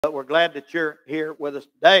But we're glad that you're here with us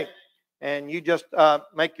today. And you just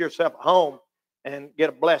make yourself at home and get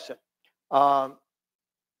a blessing.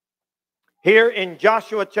 Here in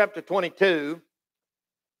Joshua chapter 22,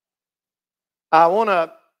 I want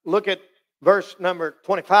to look at verse number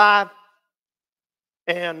 25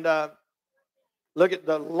 and look at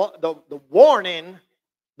the warning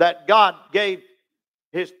that God gave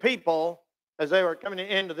his people as they were coming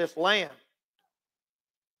into this land.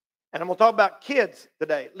 And I'm going to talk about kids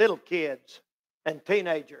today, little kids and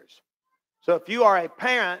teenagers. So if you are a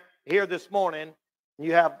parent here this morning,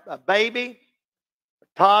 you have a baby, a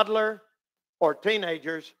toddler, or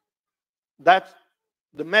teenagers, that's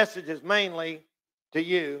the message is mainly to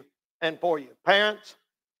you and for you. Parents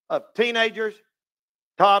of teenagers,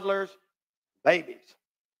 toddlers, babies.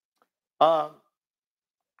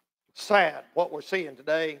 Sad what we're seeing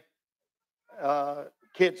today,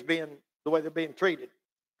 kids being the way they're being treated.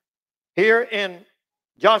 Here in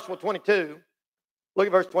Joshua 22, look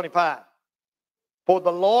at verse 25. For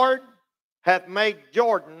the Lord hath made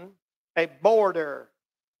Jordan a border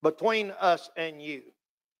between us and you,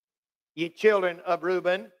 ye children of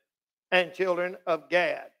Reuben and children of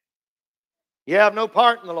Gad. Ye have no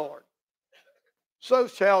part in the Lord. So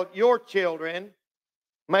shall your children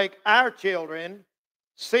make our children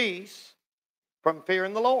cease from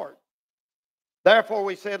fearing the Lord. Therefore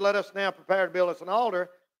we said, let us now prepare to build us an altar,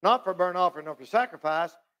 not for burnt offering nor for sacrifice,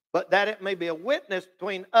 but that it may be a witness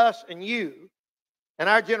between us and you and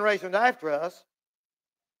our generations after us,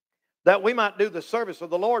 that we might do the service of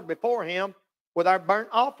the Lord before him with our burnt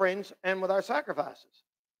offerings and with our sacrifices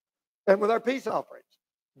and with our peace offerings,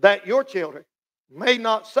 that your children may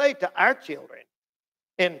not say to our children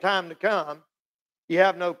in time to come, you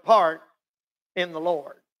have no part in the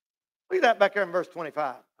Lord. Look at that back there in verse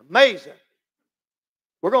 25. Amazing.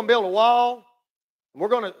 We're going to build a wall. We're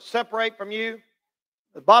going to separate from you.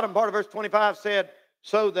 The bottom part of verse 25 said,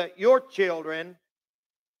 so that your children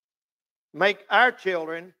make our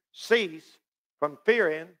children cease from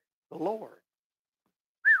fearing the Lord.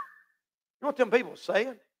 You know what them people are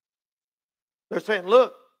saying? They're saying,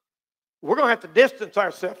 look, we're going to have to distance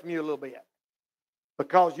ourselves from you a little bit.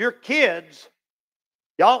 Because your kids,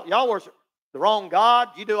 y'all worship the wrong God.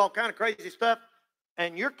 You do all kind of crazy stuff.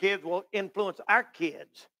 And your kids will influence our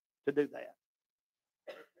kids to do that.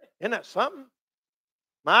 Isn't that something?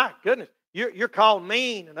 My goodness. You're called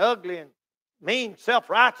mean and ugly and mean,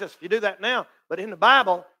 self-righteous if you do that now. But in the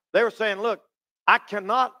Bible, they were saying, look, I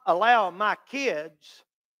cannot allow my kids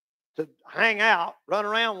to hang out, run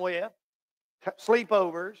around with,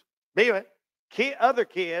 sleepovers, be with other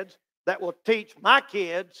kids that will teach my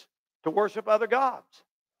kids to worship other gods.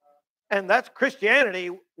 And that's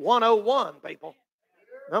Christianity 101, people.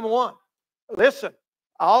 Number one. Listen,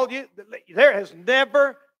 there has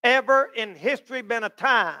never, ever in history been a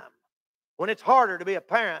time when it's harder to be a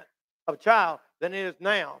parent of a child than it is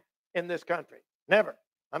now in this country. Never.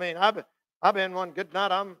 I mean, I've been one good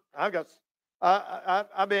night. I've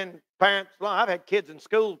been parents. I've had kids in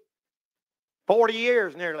school 40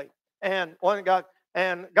 years nearly, and got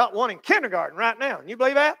one in kindergarten right now. Can you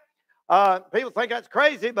believe that? People think that's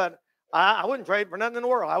crazy, but I wouldn't trade for nothing in the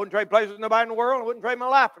world. I wouldn't trade places with nobody in the world. I wouldn't trade my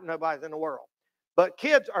life for nobody in the world. But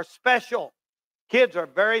kids are special. Kids are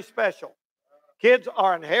very special. Kids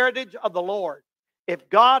are an heritage of the Lord. If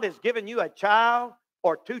God has given you a child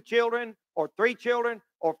or two children or three children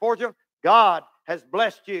or four children, God has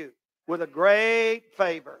blessed you with a great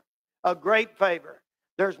favor. A great favor.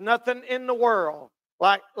 There's nothing in the world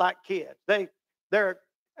like kids. They're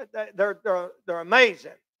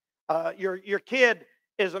amazing. Your kid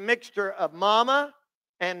is a mixture of mama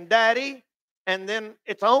and daddy and then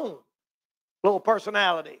its own little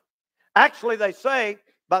personality. Actually, they say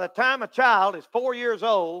by the time a child is 4 years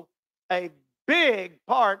old, a big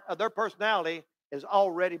part of their personality has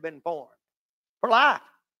already been formed for life.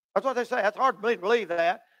 That's what they say. That's hard for me to believe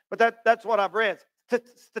that, but that's what I've read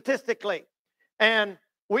statistically. And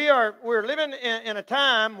we're living in a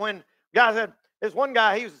time when guys said, there's one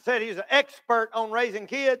guy, he said he's an expert on raising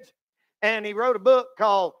kids, and he wrote a book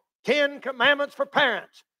called 10 Commandments for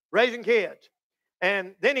Parents, Raising Kids.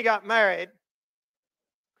 And then he got married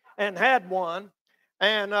and had one.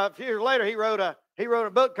 And a few years later, he wrote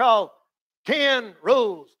a book called 10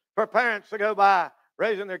 Rules for Parents to Go By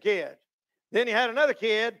Raising Their Kids. Then he had another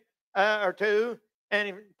kid or two, and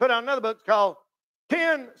he put out another book called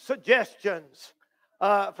 10 Suggestions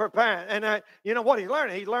for Parents. And you know what he's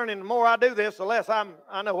learning? He's learning the more I do this, the less I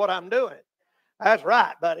know what I'm doing. That's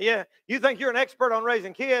right, buddy. Yeah, you think you're an expert on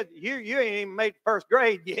raising kids? You ain't even made first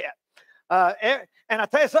grade yet. And I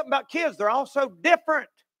tell you something about kids, they're all so different.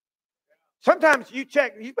 sometimes you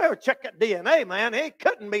better check that DNA, man. It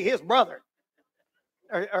couldn't be his brother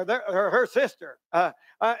or her sister.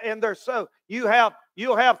 And there's so you'll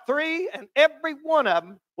have three, and every one of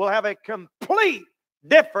them will have a complete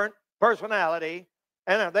different personality,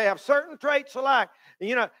 and they have certain traits alike. And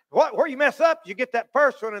you know where you mess up, you get that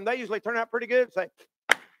first one, and they usually turn out pretty good. And say,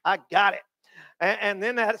 I got it. And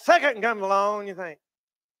then that second comes along, and you think,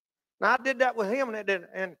 now I did that with him, and it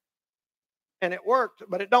didn't, and it worked,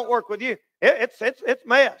 but it don't work with you. It's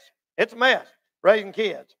mess. It's a mess raising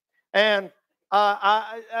kids. And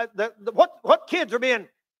what kids are being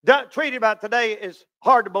treated about today is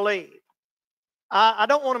hard to believe. I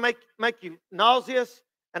don't want to make you nauseous,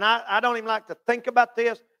 and I don't even like to think about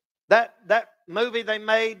this. That movie they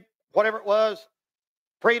made, whatever it was,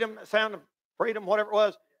 Freedom, Sound of Freedom, whatever it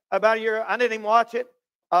was, about a year. I didn't even watch it.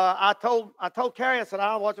 I told Carrie, I said,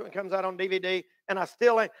 I'll watch it when it comes out on DVD, and I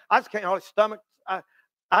still ain't. I just can't hardly stomach.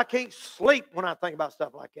 I can't sleep when I think about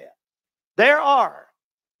stuff like that. There are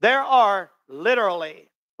literally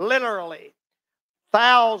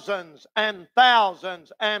thousands and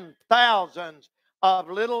thousands and thousands of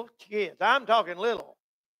little kids. I'm talking little,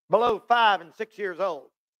 below 5 and 6 years old,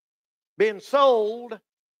 being sold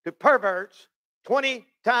to perverts 20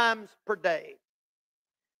 times per day.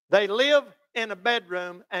 They live in a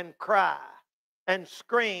bedroom and cry and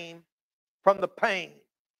scream from the pain.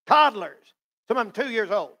 Toddlers, some of them 2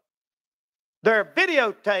 years old. They're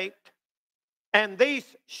videotaped, and these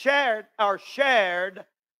are shared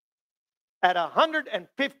at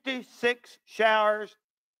 156 shares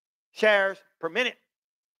per minute.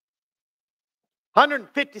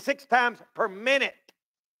 156 times per minute.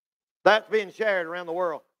 That's being shared around the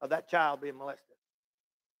world of that child being molested.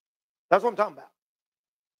 That's what I'm talking about.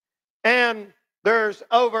 And there's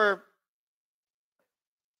over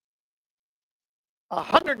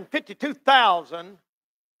 152,000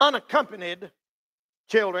 unaccompanied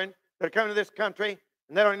children that are coming to this country,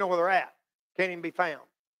 and they don't even know where they're at. Can't even be found.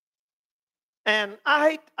 And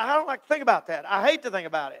I don't like to think about that. I hate to think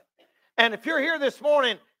about it. And if you're here this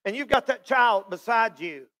morning and you've got that child beside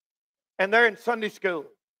you, and they're in Sunday school,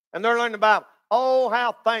 and they're learning the Bible, oh,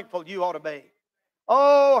 how thankful you ought to be.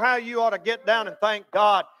 Oh, how you ought to get down and thank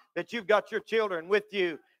God that you've got your children with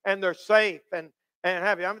you, and they're safe and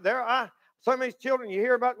happy. I mean, there are some of these children you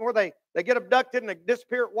hear about where they get abducted and they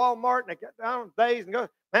disappear at Walmart, and they get down days and go,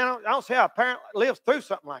 man, I don't see how a parent lives through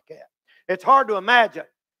something like that. It's hard to imagine.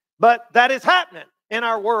 But that is happening in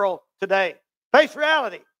our world today. Face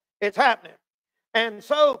reality. It's happening. And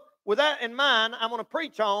so with that in mind, I'm going to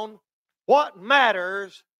preach on what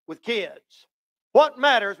matters with kids. What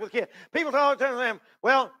matters with kids? People always tell them,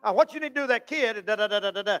 well, what you need to do to that kid is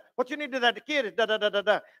da-da-da-da-da-da. What you need to do to that kid is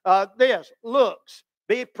da-da-da-da-da. This, looks,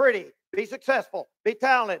 be pretty, be successful, be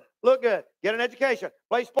talented, look good, get an education,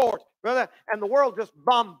 play sports. And the world just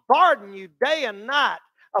bombarding you day and night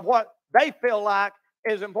of what they feel like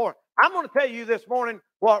is important. I'm going to tell you this morning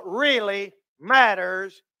what really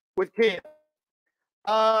matters with kids.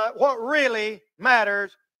 What really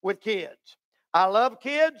matters with kids. I love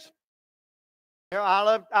kids. You know,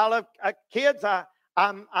 I love kids.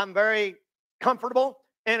 I'm very comfortable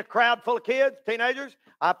in a crowd full of kids, teenagers.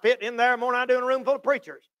 I fit in there more than I do in a room full of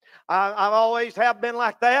preachers. I've always have been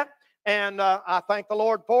like that, and I thank the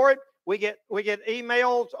Lord for it. We get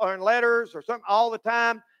emails or letters or something all the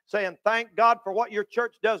time saying, thank God for what your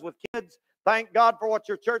church does with kids. Thank God for what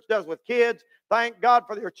your church does with kids. Thank God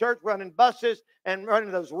for your church running buses and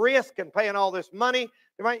running those risks and paying all this money.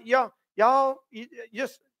 Y'all, you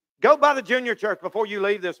just go by the junior church before you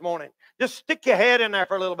leave this morning. Just stick your head in there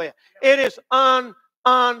for a little bit. It is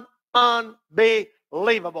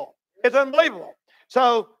unbelievable. It's unbelievable.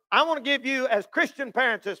 So I want to give you, as Christian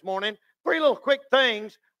parents this morning, 3 little quick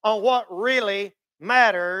things on what really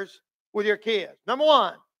matters with your kids. Number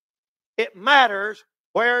 1, it matters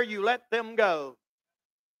where you let them go.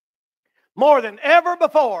 More than ever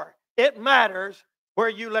before, it matters where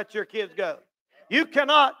you let your kids go. You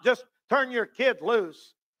cannot just turn your kids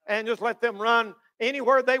loose and just let them run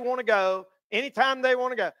anywhere they want to go, anytime they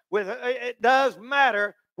want to go. It does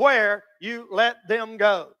matter where you let them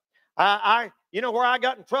go. You know where I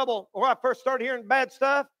got in trouble, where I first started hearing bad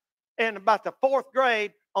stuff? In about the 4th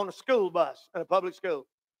grade on a school bus in a public school.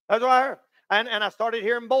 That's what I heard. And I started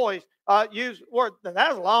hearing boys use words. That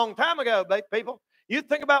was a long time ago, people. You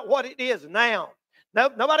think about what it is now.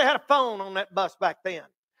 Nobody had a phone on that bus back then.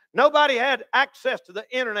 Nobody had access to the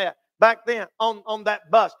internet back then on that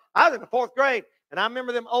bus. I was in the 4th grade, and I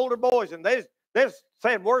remember them older boys, and they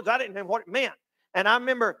saying words I didn't know what it meant. And I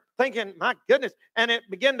remember thinking, my goodness, and it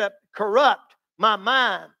began to corrupt my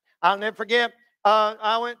mind. I'll never forget,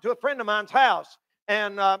 I went to a friend of mine's house,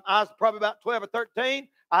 and I was probably about 12 or 13.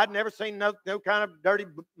 I'd never seen no kind of dirty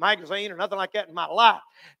magazine or nothing like that in my life.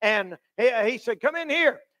 And he said, come in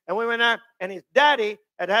here. And we went out, and his daddy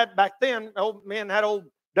had back then, old men had old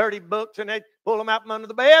dirty books, and they'd pull them out from under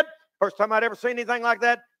the bed. First time I'd ever seen anything like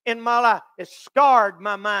that in my life. It scarred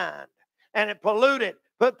my mind, and it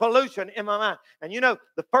put pollution in my mind. And you know,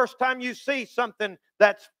 the first time you see something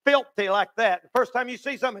that's filthy like that, the first time you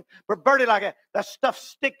see something perverted like that stuff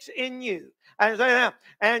sticks in you.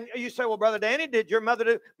 And you say, well, Brother Danny, did your mother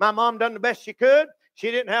do? My mom done the best she could. She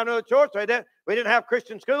didn't have no choice. We didn't have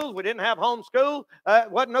Christian schools. We didn't have home school.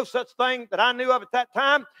 Wasn't no such thing that I knew of at that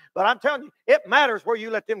time. But I'm telling you, it matters where you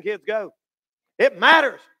let them kids go. It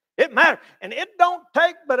matters. It matters. And it don't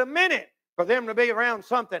take but a minute for them to be around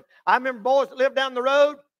something. I remember boys that lived down the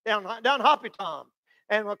road, down Hoppy Tom.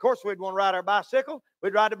 And, of course, we'd want to ride our bicycle.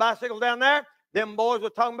 We'd ride the bicycle down there. Them boys were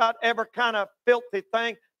talking about every kind of filthy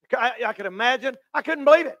thing I could imagine. I couldn't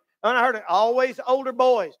believe it. And I heard it, always older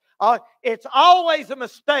boys. It's always a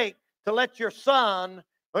mistake to let your son,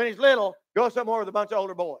 when he's little, go somewhere with a bunch of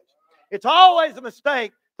older boys. It's always a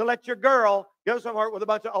mistake to let your girl go somewhere with a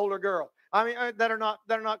bunch of older girls. I mean, that are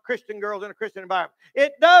not Christian girls in a Christian environment.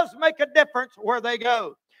 It does make a difference where they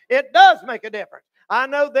go. It does make a difference. I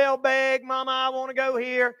know they'll beg, Mama, I want to go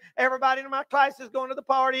here. Everybody in my class is going to the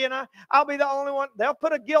party, and I'll be the only one. They'll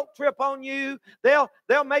put a guilt trip on you. They'll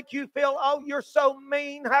make you feel, oh, you're so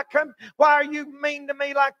mean. How come? Why are you mean to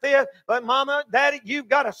me like this? But Mama, Daddy, you've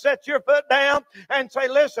got to set your foot down and say,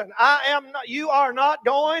 listen, you are not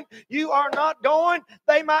going. You are not going.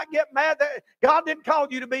 They might get mad. God didn't call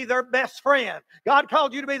you to be their best friend. God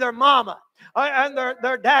called you to be their mama and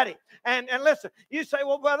their daddy. And listen, you say,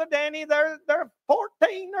 well, Brother Danny, they're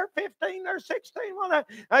 14, they're 15, they're 16. Well,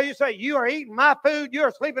 you say, you are eating my food. You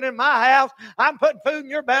are sleeping in my house. I'm putting food in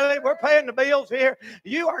your belly. We're paying the bills here.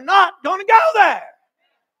 You are not going to go there.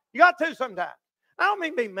 You got to sometimes. I don't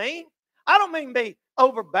mean be mean. I don't mean be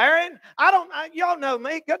overbearing. Y'all know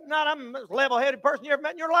me. Good night. I'm the most level-headed person you ever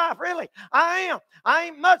met in your life, really. I am. I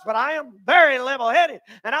ain't much, but I am very level-headed.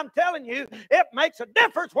 And I'm telling you, it makes a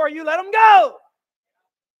difference where you let them go.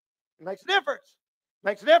 It makes a difference.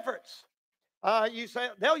 Makes a difference. You say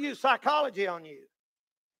they'll use psychology on you.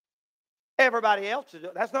 Everybody else is.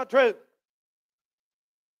 That's not true.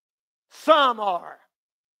 Some are.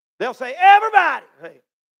 They'll say everybody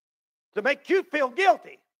to make you feel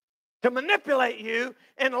guilty, to manipulate you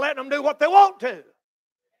and let them do what they want to.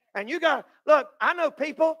 And you got to look. I know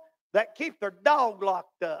people that keep their dog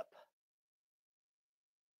locked up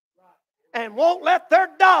and won't let their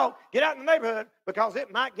dog get out in the neighborhood because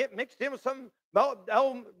it might get mixed in with some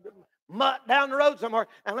old mutt down the road somewhere,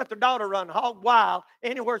 and let their daughter run hog wild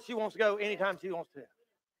anywhere she wants to go, anytime she wants to.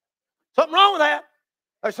 Something wrong with that.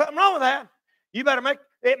 There's something wrong with that. You better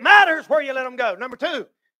it matters where you let them go. Number two,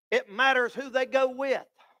 it matters who they go with.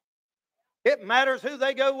 It matters who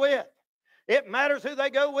they go with. It matters who they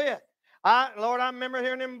go with. Lord, I remember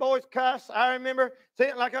hearing them boys cuss. I remember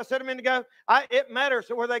seeing, like I said a minute ago, it matters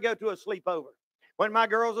where they go to a sleepover. When my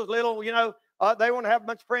girls was little, they want to have a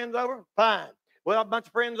bunch of friends over. Fine. We'll have a bunch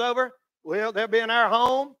of friends over. They'll be in our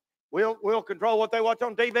home. We'll control what they watch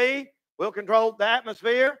on TV. We'll control the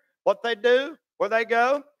atmosphere, what they do, where they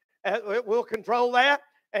go. We'll control that.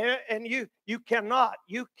 And you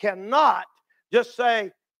cannot just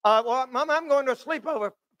say, well, Mom, I'm going to a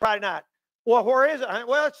sleepover Friday night. Well, where is it?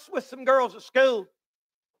 Well, it's with some girls at school.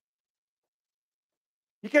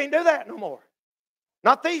 You can't do that no more.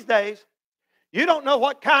 Not these days. You don't know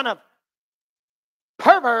what kind of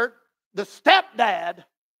pervert the stepdad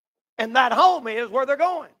in that home is where they're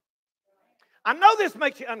going. I know this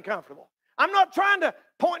makes you uncomfortable. I'm not trying to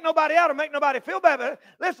point nobody out or make nobody feel bad, but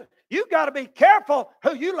listen, you've got to be careful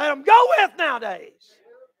who you let them go with nowadays.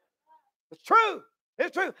 It's true.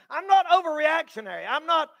 It's true. I'm not overreactionary. I'm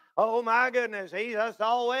not, oh my goodness, he's just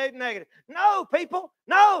always negative. No, people,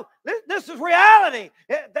 no. This is reality.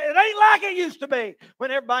 It ain't like it used to be when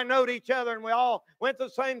everybody knowed each other and we all went to the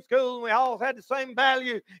same school and we all had the same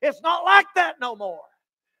values. It's not like that no more.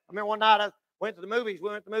 I remember one night I went to the movies. We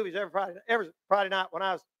went to the movies every Friday night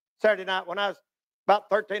Saturday night when I was about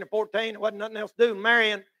 13 or 14. There wasn't nothing else to do,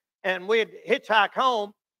 marrying, and we'd hitchhike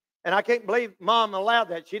home. And I can't believe Mom allowed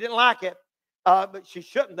that. She didn't like it, but she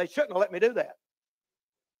shouldn't. They shouldn't have let me do that.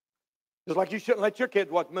 Just like you shouldn't let your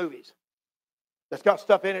kids watch movies that's got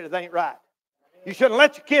stuff in it that ain't right. You shouldn't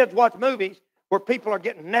let your kids watch movies where people are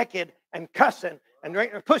getting naked and cussing and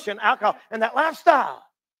drinking and pushing alcohol and that lifestyle.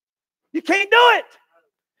 You can't do it.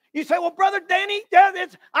 You say, well, Brother Danny, I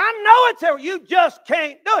know it's there. You just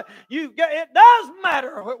can't do it. It does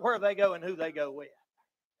matter where they go and who they go with.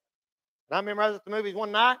 And I remember I was at the movies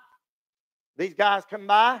one night, these guys come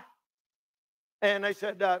by, and they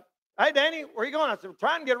said, hey, Danny, where you going? I said,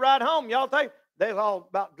 trying to get a ride home. Y'all think? They was all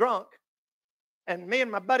about drunk. And me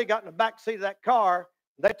and my buddy got in the back seat of that car.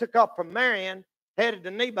 They took off from Marion, headed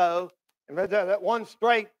to Nebo, and that one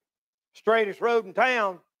straightest road in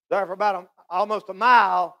town, there for about almost a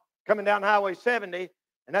mile, coming down Highway 70,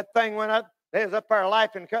 and that thing went up. They was up there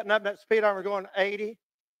laughing, cutting up that speed armor going 80,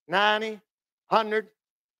 90, 100,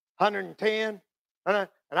 110. And I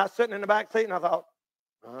was sitting in the back seat, and I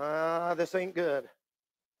thought, this ain't good.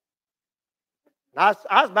 And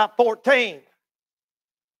I was about 14.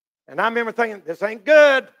 And I remember thinking, this ain't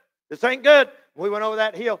good. This ain't good. We went over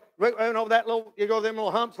that hill. We went over that little, you go them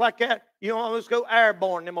little humps like that. You almost go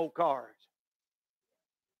airborne in them old cars.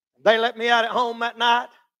 They let me out at home that night.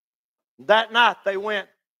 That night they went,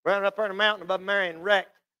 ran up there in the mountain above Marion,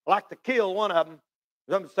 wrecked. Like to kill one of them.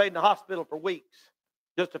 Some stayed in the hospital for weeks.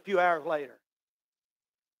 Just a few hours later.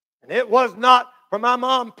 And it was not for my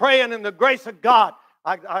mom praying in the grace of God,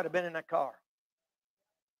 I'd have been in that car.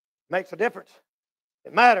 Makes a difference.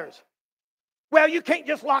 It matters. Well, you can't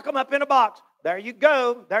just lock them up in a box. There you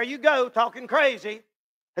go. There you go, talking crazy.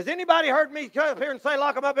 Has anybody heard me come up here and say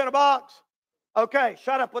lock them up in a box? Okay,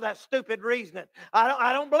 shut up with that stupid reasoning.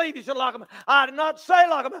 I don't believe you should lock them up. I did not say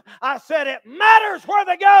lock them up. I said it matters where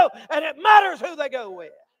they go, and it matters who they go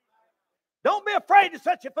with. Don't be afraid to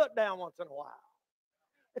set your foot down once in a while.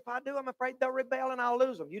 If I do, I'm afraid they'll rebel and I'll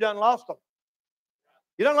lose them. You done lost them.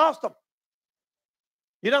 You done lost them.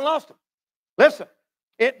 You done lost them. Listen,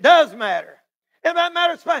 it does matter. It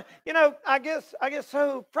matters. You know, I get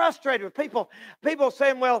so frustrated with people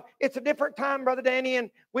saying, well, it's a different time, Brother Danny, and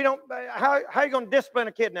we don't, how are you going to discipline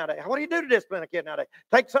a kid nowadays? What do you do to discipline a kid nowadays?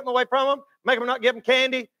 Take something away from them, make them not give them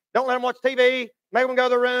candy, don't let them watch TV, make them go to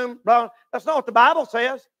the room. Blah. That's not what the Bible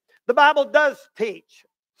says. The Bible does teach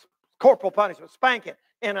corporal punishment, spanking,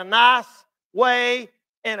 in a nice way,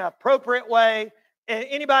 in an appropriate way. And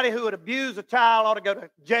anybody who would abuse a child ought to go to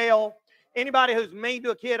jail. Anybody who's mean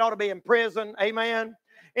to a kid ought to be in prison. Amen.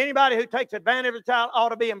 Anybody who takes advantage of a child ought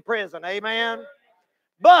to be in prison. Amen.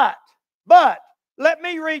 But, let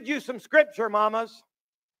me read you some scripture, mamas.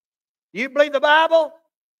 You believe the Bible?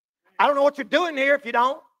 I don't know what you're doing here if you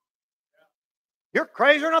don't. You're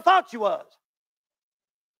crazier than I thought you was.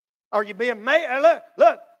 Are you being made?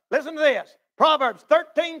 Look, listen to this. Proverbs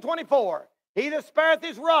 13:24. He that spareth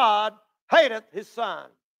his rod hateth his son.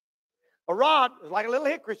 A rod is like a little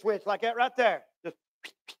hickory switch, like that right there. Just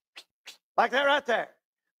like that right there.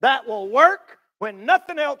 That will work when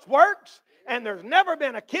nothing else works. And there's never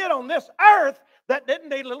been a kid on this earth that didn't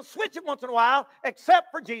need a little switching once in a while,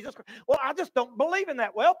 except for Jesus Christ. Well, I just don't believe in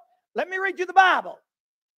that. Well, let me read you the Bible.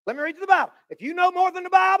 Let me read you the Bible. If you know more than the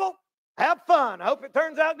Bible, have fun. I hope it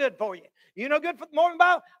turns out good for you. You know good for more than the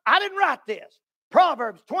Bible? I didn't write this.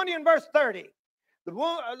 Proverbs 20 and verse 30. The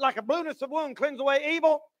wound, like a blueness of wound cleanses away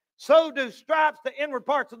evil, so do stripes the inward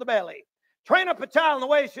parts of the belly. Train up a child in the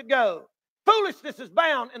way he should go. Foolishness is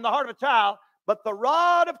bound in the heart of a child, but the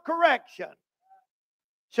rod of correction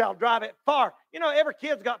shall drive it far. You know, every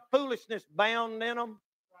kid's got foolishness bound in them.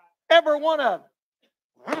 Every one of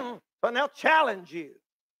them. But they'll challenge you.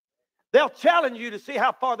 They'll challenge you to see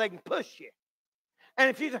how far they can push you. And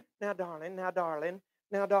if you say, now, darling, now, darling,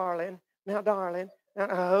 now, darling, now, darling,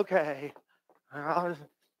 okay.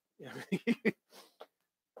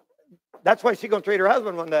 That's why she's going to treat her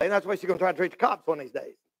husband one day. And that's why she's going to try to treat the cops one of these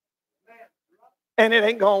days. And it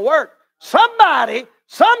ain't going to work. Somebody,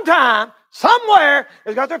 sometime, somewhere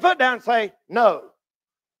has got their foot down and say, no.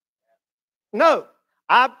 No.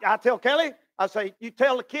 I tell Kelly, I say, you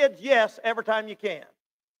tell the kids yes every time you can.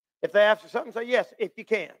 If they ask for something, say yes if you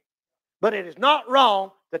can. But it is not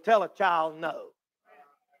wrong to tell a child no.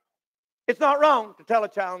 It's not wrong to tell a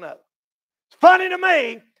child no. It's funny to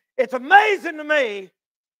me. It's amazing to me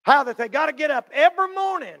how that they got to get up every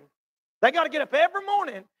morning. They got to get up every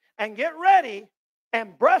morning and get ready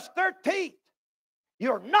and brush their teeth.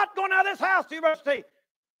 You're not going out of this house till you brush your teeth.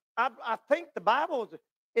 I think the Bible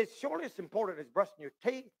is surely as important as brushing your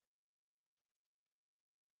teeth.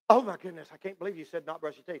 Oh my goodness, I can't believe you said not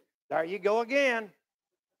brush your teeth. There you go again.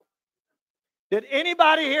 Did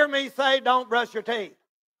anybody hear me say don't brush your teeth?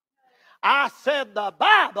 I said the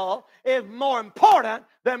Bible is more important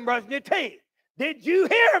than brushing your teeth. Did you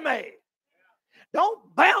hear me?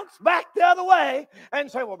 Don't bounce back the other way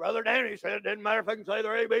and say, well, Brother Danny said it didn't matter if they can say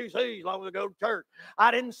their ABCs as long as they go to church.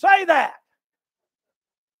 I didn't say that.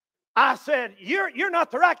 I said, you're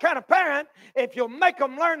not the right kind of parent if you'll make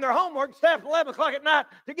them learn their homework, stay up at 11 o'clock at night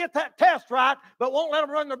to get that test right, but won't let them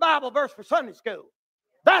run their Bible verse for Sunday school.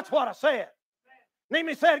 That's what I said. Need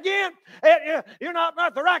me to say it again? You're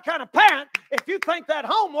not the right kind of parent if you think that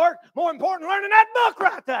homework more important than learning that book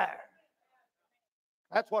right there.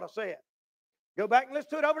 That's what I said. Go back and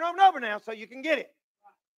listen to it over and over and over now so you can get it.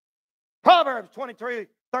 Proverbs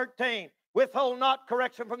 23:13. Withhold not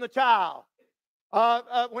correction from the child.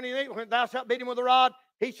 When thou shalt beat him with a rod,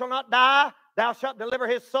 he shall not die. Thou shalt deliver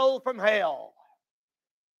his soul from hell.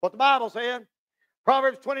 What the Bible said.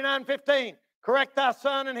 Proverbs 29:15. Correct thy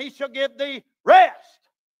son, and he shall give thee rest.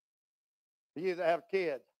 For you that have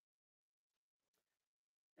kids,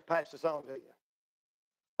 pass this on to you.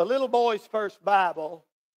 A little boy's first Bible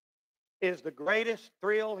is the greatest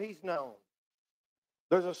thrill he's known.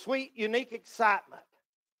 There's a sweet, unique excitement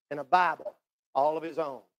in a Bible all of his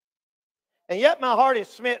own. And yet my heart is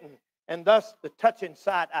smitten, and thus the touching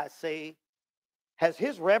sight I see. Has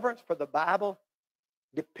his reverence for the Bible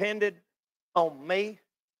depended on me?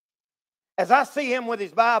 As I see him with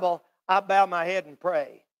his Bible, I bow my head and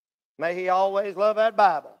pray. May he always love that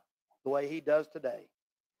Bible the way he does today.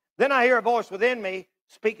 Then I hear a voice within me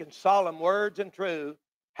speaking solemn words and true.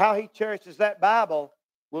 How he cherishes that Bible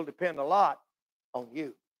will depend a lot on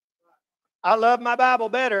you. I love my Bible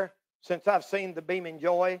better since I've seen the beaming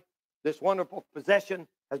joy this wonderful possession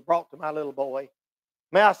has brought to my little boy.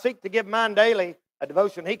 May I seek to give mine daily a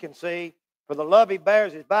devotion he can see, for the love he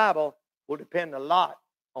bears his Bible will depend a lot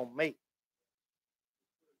on me.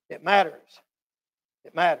 It matters.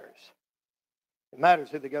 It matters. It matters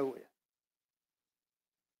who they go with.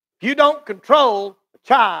 If you don't control a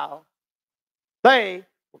child, they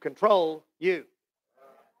will control you.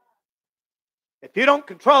 If you don't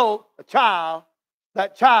control a child,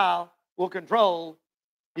 that child will control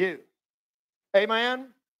you.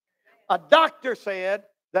 Amen? A doctor said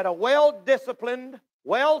that a well-disciplined,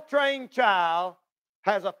 well-trained child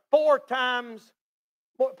has a 4 times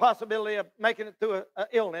possibility of making it through an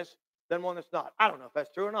illness than one that's not. I don't know if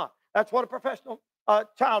that's true or not. That's what a professional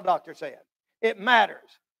child doctor said. It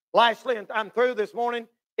matters. Lastly, and I'm through this morning,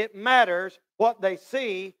 it matters what they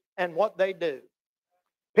see and what they do.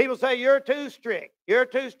 People say, you're too strict. You're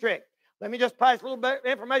too strict. Let me just pass a little bit of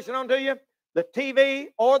information on to you. The TV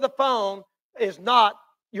or the phone is not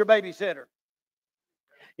your babysitter.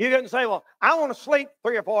 You can say, well, I want to sleep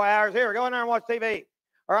 3 or 4 hours here. Go in there and watch TV.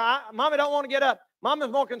 Or Mommy don't want to get up.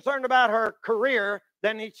 Mama's more concerned about her career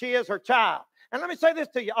than she is her child. And let me say this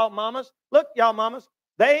to you, all mamas. Look, y'all mamas,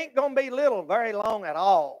 they ain't going to be little very long at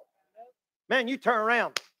all. Man, you turn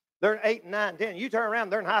around. They're 8, 9, 10. You turn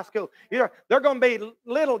around, they're in high school. They're going to be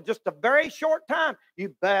little just a very short time.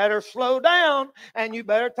 You better slow down and you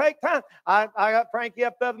better take time. I got Frankie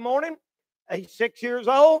up the other morning. He's 6 years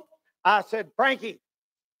old. I said, Frankie,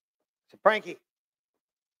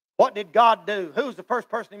 what did God do? Who's the first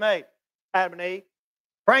person he made? Adam and Eve.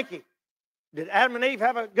 Frankie, did Adam and Eve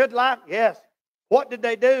have a good life? Yes. What did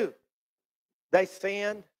they do? They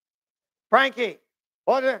sinned. Frankie,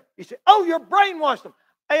 what did you say? Oh, you're brainwashed them.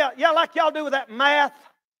 Yeah, like y'all do with that math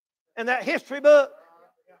and that history book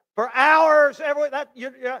for hours.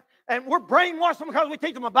 And we're brainwashing them because we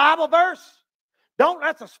teach them a Bible verse.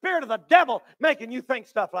 That's the spirit of the devil making you think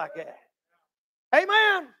stuff like that.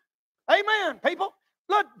 Amen. Amen, people.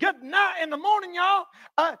 Look, good night in the morning, y'all.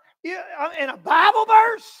 In a Bible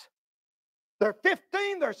verse, they're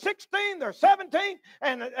 15, they're 16, they're 17,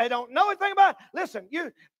 and they don't know anything about it. Listen,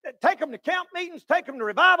 you take them to camp meetings, take them to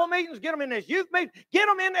revival meetings, get them in this youth meeting, get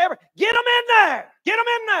them in there. Get them in there. Get them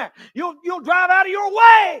in there. You'll drive out of your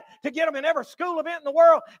way to get them in every school event in the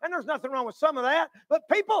world, and there's nothing wrong with some of that. But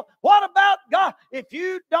people, what about God? If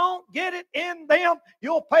you don't get it in them,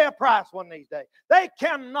 you'll pay a price one of these days. They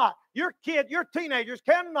cannot. Your teenagers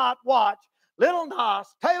cannot watch Little Nas,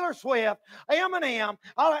 Taylor Swift, Eminem,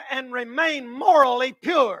 and remain morally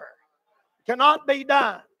pure. Cannot be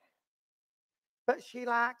done. But she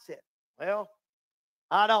likes it. Well,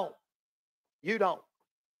 I don't. You don't.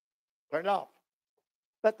 Turn it off.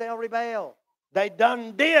 But they'll rebel. They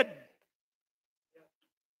done did.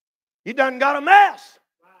 You done got a mess.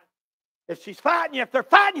 If she's fighting you, if they're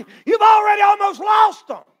fighting you, you've already almost lost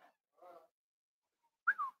them.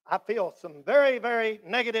 I feel some very, very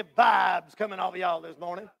negative vibes coming off of y'all this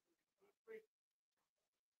morning.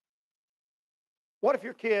 What if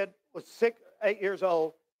your kid was 8 years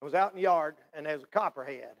old and was out in the yard and there was a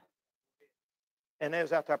copperhead and they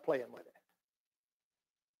was out there playing with it?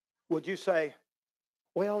 Would you say,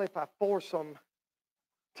 well, if I force them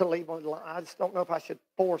to leave them alone, I just don't know if I should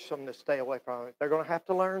force them to stay away from it. They're going to have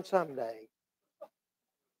to learn someday.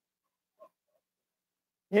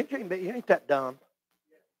 You ain't that dumb.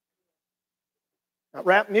 Now,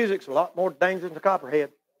 rap music's a lot more dangerous than the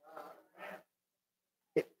copperhead.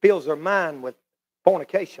 It fills their mind with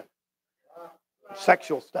fornication.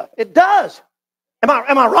 Sexual stuff. It does. Am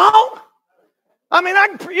I wrong? I mean,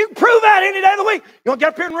 you can prove that any day of the week. You want to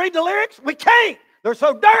get up here and read the lyrics? We can't. They're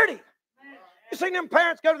so dirty. You seen them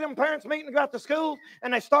parents go to them parents' meeting and go out to school,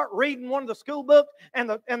 and they start reading one of the school books, and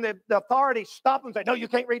the authorities stop them and say, no, you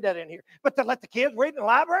can't read that in here. But they let the kids read in the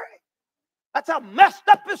library? That's how messed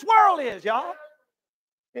up this world is, y'all.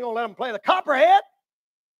 You going to let them play the copperhead?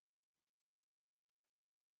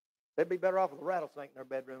 They'd be better off with a rattlesnake in their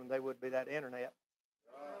bedroom than they would be that internet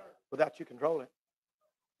without you controlling it.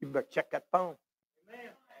 You better check that phone.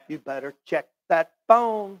 You better check that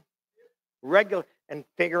phone regularly and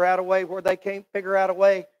figure out a way where they can't figure out a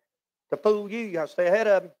way to fool you. You got to stay ahead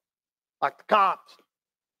of them, like the cops.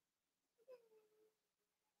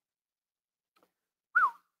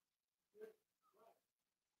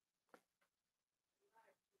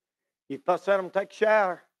 You fuss at them, take a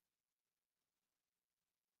shower.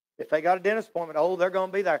 If they got a dentist appointment, oh, they're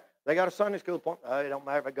going to be there. They got a Sunday school appointment. Oh, it don't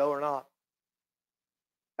matter if they go or not.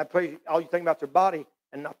 All you think about their body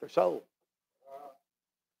and not their soul.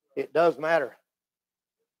 It does matter.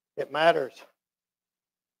 It matters.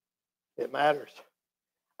 It matters.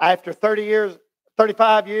 After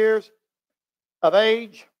 35 years of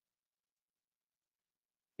age,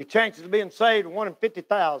 your chances of being saved are 1 in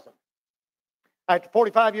 50,000. After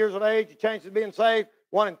 45 years of age, your chances of being saved,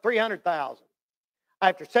 1 in 300,000.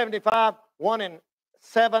 After 75, 1 in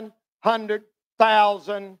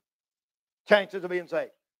 700,000 chances of being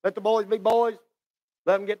saved. Let the boys be boys.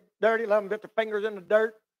 Let them get dirty. Let them get their fingers in the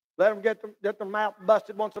dirt. Let them get their mouth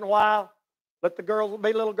busted once in a while. Let the girls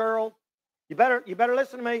be little girls. You better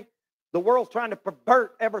listen to me. The world's trying to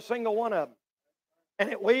pervert every single one of them.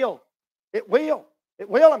 And it will. It will. It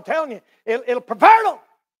will, I'm telling you. It'll pervert them.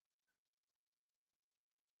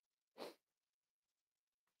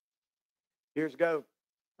 Years ago,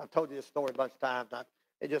 I've told you this story a bunch of times.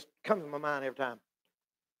 It just comes to my mind every time.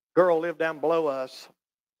 Girl lived down below us.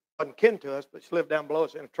 Wasn't kin to us, but she lived down below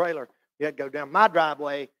us in a trailer. You had to go down my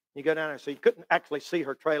driveway. You go down there, so you couldn't actually see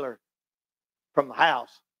her trailer from the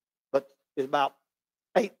house, but it's about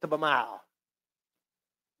 1/8 of a mile.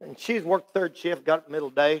 And she's worked third shift, got it middle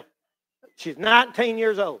of the day. She's 19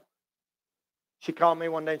 years old. She called me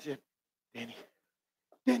one day and she said,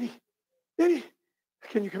 Denny,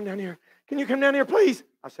 can you come down here? Can you come down here, please?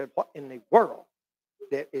 I said, what in the world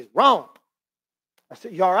that is wrong? I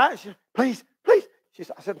said, you all right? She said, please.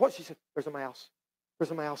 I said, what? She said, there's a mouse.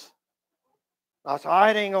 There's a mouse. I said, all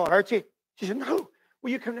right, it ain't going to hurt you. She said, no. Will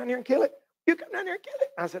you come down here and kill it? You come down here and kill it.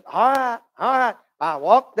 I said, all right. I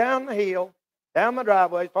walked down the hill, down my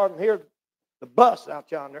driveway, as far as here, the bus out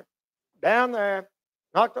yonder, down there,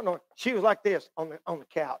 knocked on the door. She was like this on the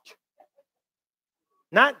couch.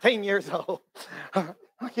 19 years old. I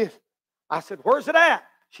said, where's it at?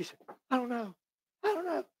 She said, I don't know.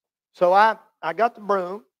 So I got the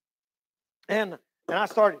broom, and I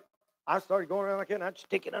started going around like that, and I'd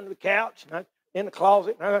stick it under the couch, and in the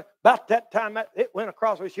closet. And about that time, it went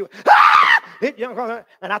across where she went, ah! It jumped across,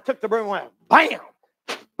 and I took the broom and went,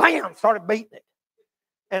 bam, started beating it.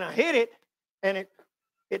 And I hit it, and it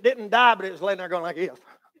didn't die, but it was laying there going like this.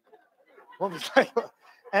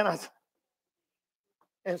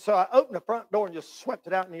 And so I opened the front door and just swept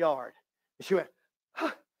it out in the yard. And she went,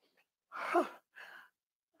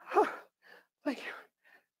 thank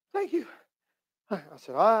you. I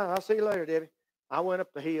said, all right, I'll see you later, Debbie. I went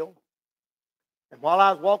up the hill. And while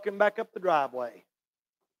I was walking back up the driveway,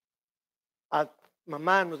 my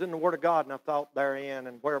mind was in the Word of God, and I thought therein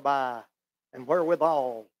and whereby and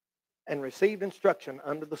wherewithal, and received instruction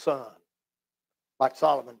under the sun, like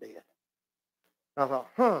Solomon did. And I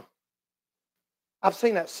thought, I've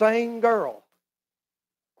seen that same girl.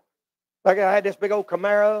 Like I had this big old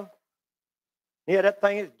Camaro. He had that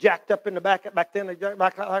thing is jacked up in the back then,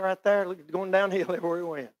 back like right there, going downhill everywhere he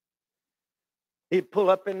went. He'd pull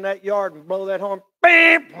up in that yard and blow that horn.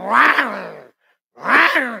 Beep,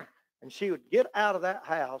 and she would get out of that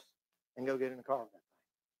house and go get in the car with that thing.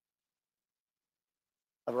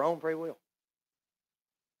 Of her own free will.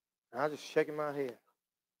 And I was just shaking my head.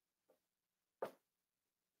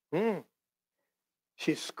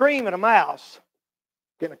 She's screaming a mouse,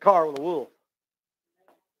 get in a car with a wolf.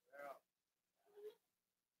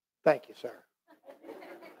 Thank you, sir.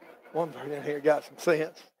 One person in here got some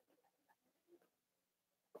sense.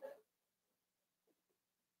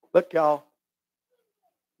 Look, y'all,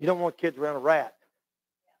 you don't want kids around a rat.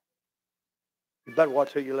 You better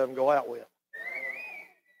watch who you let them go out with,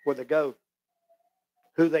 where they go,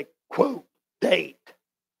 who they, quote, date.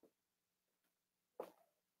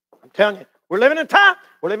 I'm telling you, we're living in time.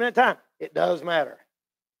 It does matter.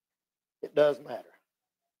 It does matter.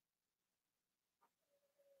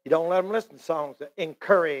 You don't let them listen to songs that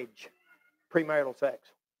encourage premarital sex,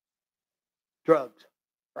 drugs,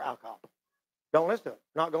 or alcohol. Don't listen to it.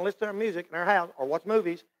 Not going to listen to their music in their house or watch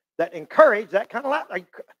movies that encourage that kind of life.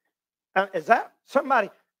 Is that somebody,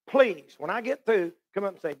 please, when I get through, come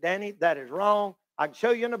up and say, Danny, that is wrong. I can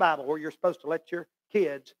show you in the Bible where you're supposed to let your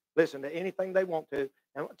kids listen to anything they want to.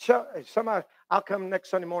 And somebody, I'll come next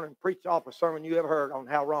Sunday morning and preach off a sermon you ever heard on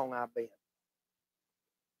how wrong I've been.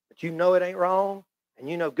 But you know it ain't wrong, and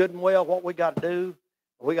you know good and well what we got to do.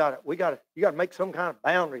 You got to make some kind of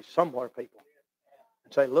boundaries somewhere, people,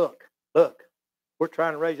 and say, look, we're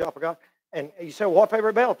trying to raise you up for God. And you say, well, what if they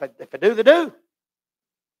rebel? If they do, they do.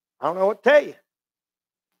 I don't know what to tell you.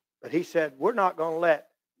 But he said, we're not going to let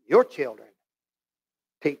your children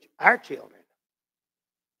teach our children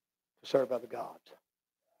to serve other gods.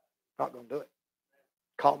 Not going to do it.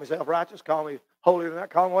 Call me self-righteous, call me holier than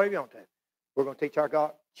that, call me whatever you want to. We're going to teach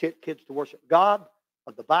our kids to worship God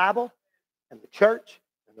of the Bible and the church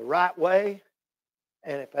and the right way.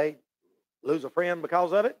 And if they lose a friend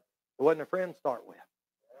because of it, it wasn't a friend to start with.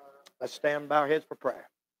 Let's stand and bow our heads for prayer.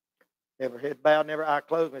 Never head bowed, never eye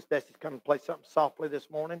closed. Miss Destiny's come and play something softly this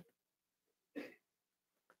morning.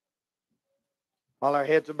 While our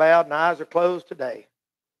heads are bowed and eyes are closed today.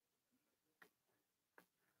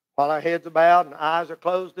 While our heads are bowed and eyes are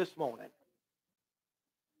closed this morning.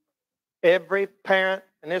 Every parent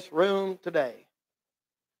in this room today,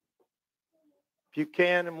 if you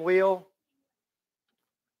can and will,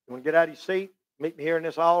 you want to get out of your seat, meet me here in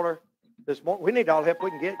this altar this morning. We need all the help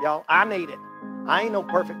we can get, y'all. I need it. I ain't no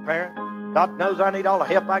perfect parent. God knows I need all the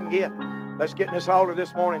help I can get. Let's get in this altar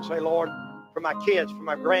this morning and say, Lord, for my kids, for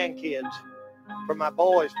my grandkids, for my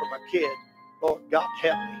boys, for my kids, Lord, God,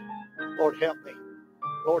 help me. Lord, help me.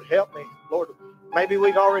 Lord, help me. Lord, maybe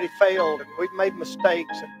we've already failed and we've made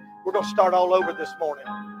mistakes and we're going to start all over this morning.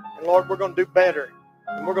 And Lord, we're going to do better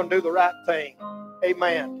and we're going to do the right thing.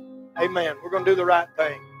 Amen. Amen. We're going to do the right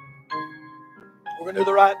thing. We're going to do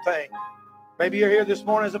the right thing. Maybe you're here this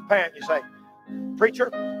morning as a parent. You say,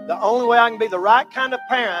 preacher, the only way I can be the right kind of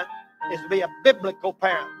parent is to be a biblical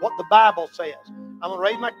parent, what the Bible says. I'm going to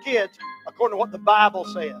raise my kids according to what the Bible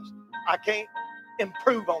says. I can't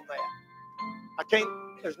improve on that. I can't.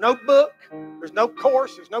 There's no book, there's no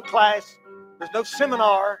course, there's no class, there's no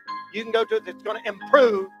seminar you can go to that's going to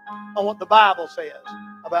improve on what the Bible says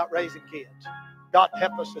about raising kids. God,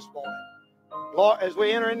 help us this morning. Lord, as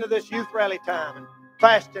we enter into this youth rally time and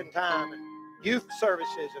fasting time and youth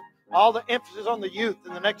services and all the emphasis on the youth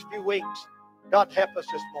in the next few weeks, God, help us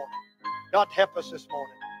this morning. God, help us this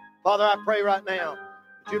morning. Father, I pray right now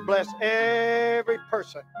that you bless every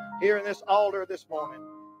person here in this altar this morning.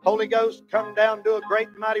 Holy Ghost, come down and do a great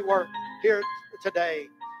and mighty work here today.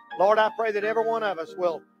 Lord, I pray that every one of us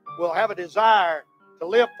will have a desire to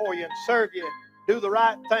live for you and serve you, do the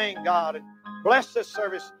right thing, God. And bless this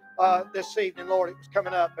service this evening, Lord. It was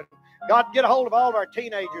coming up. And God, get a hold of all of our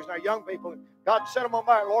teenagers and our young people. And God, set them on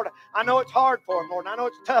fire. Lord, I know it's hard for them, Lord. And I know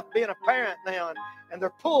it's tough being a parent now. And they're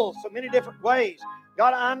pulled so many different ways.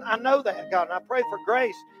 God, I know that, God. And I pray for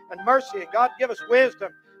grace and mercy. And God, give us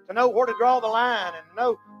wisdom to know where to draw the line and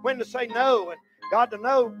know when to say no, and God, to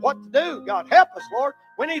know what to do. God, help us, Lord.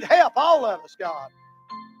 We need help, all of us, God.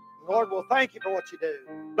 Lord, we'll thank you for what you do.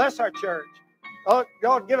 Bless our church. Oh,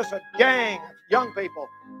 God, give us a gang of young people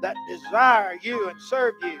that desire you and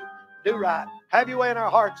serve you. Do right. Have your way in our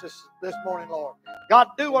hearts this morning, Lord. God,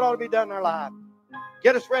 do what ought to be done in our life.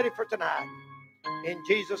 Get us ready for tonight. In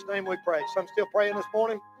Jesus' name we pray. Some still praying this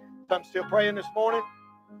morning. Some still praying this morning.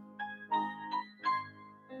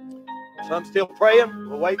 Some still praying.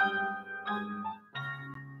 We'll wait.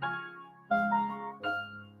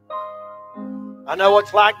 I know what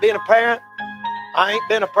it's like being a parent. I ain't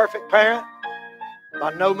been a perfect parent.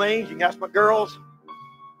 By no means. You can ask my girls.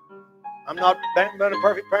 I'm not been a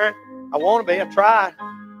perfect parent. I want to be. I tried.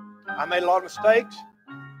 I made a lot of mistakes.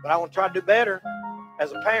 But I want to try to do better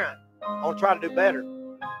as a parent. I want to try to do better.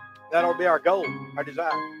 That'll be our goal, our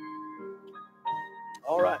desire.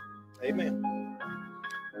 All right. Amen.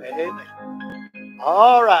 Amen.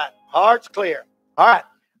 All right. Heart's clear. All right.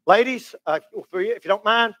 Ladies, if you don't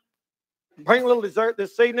mind, bring a little dessert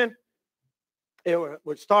this evening. It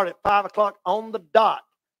would start at 5 o'clock on the dot,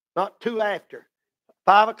 not 2 after.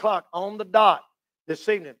 5 o'clock on the dot this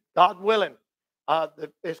evening, God willing.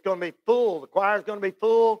 It's going to be full. The choir's going to be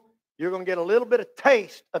full. You're going to get a little bit of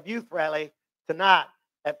taste of youth rally tonight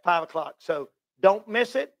at 5 o'clock. So don't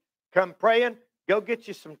miss it. Come praying. Go get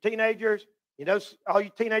you some teenagers. You know, all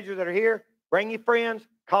you teenagers that are here, bring your friends,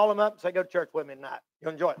 call them up and say, go to church with me tonight.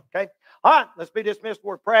 You'll enjoy it, okay? All right, let's be dismissed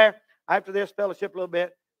for prayer. After this, fellowship a little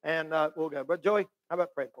bit, and we'll go. But Joey, how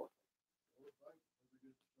about praying for us?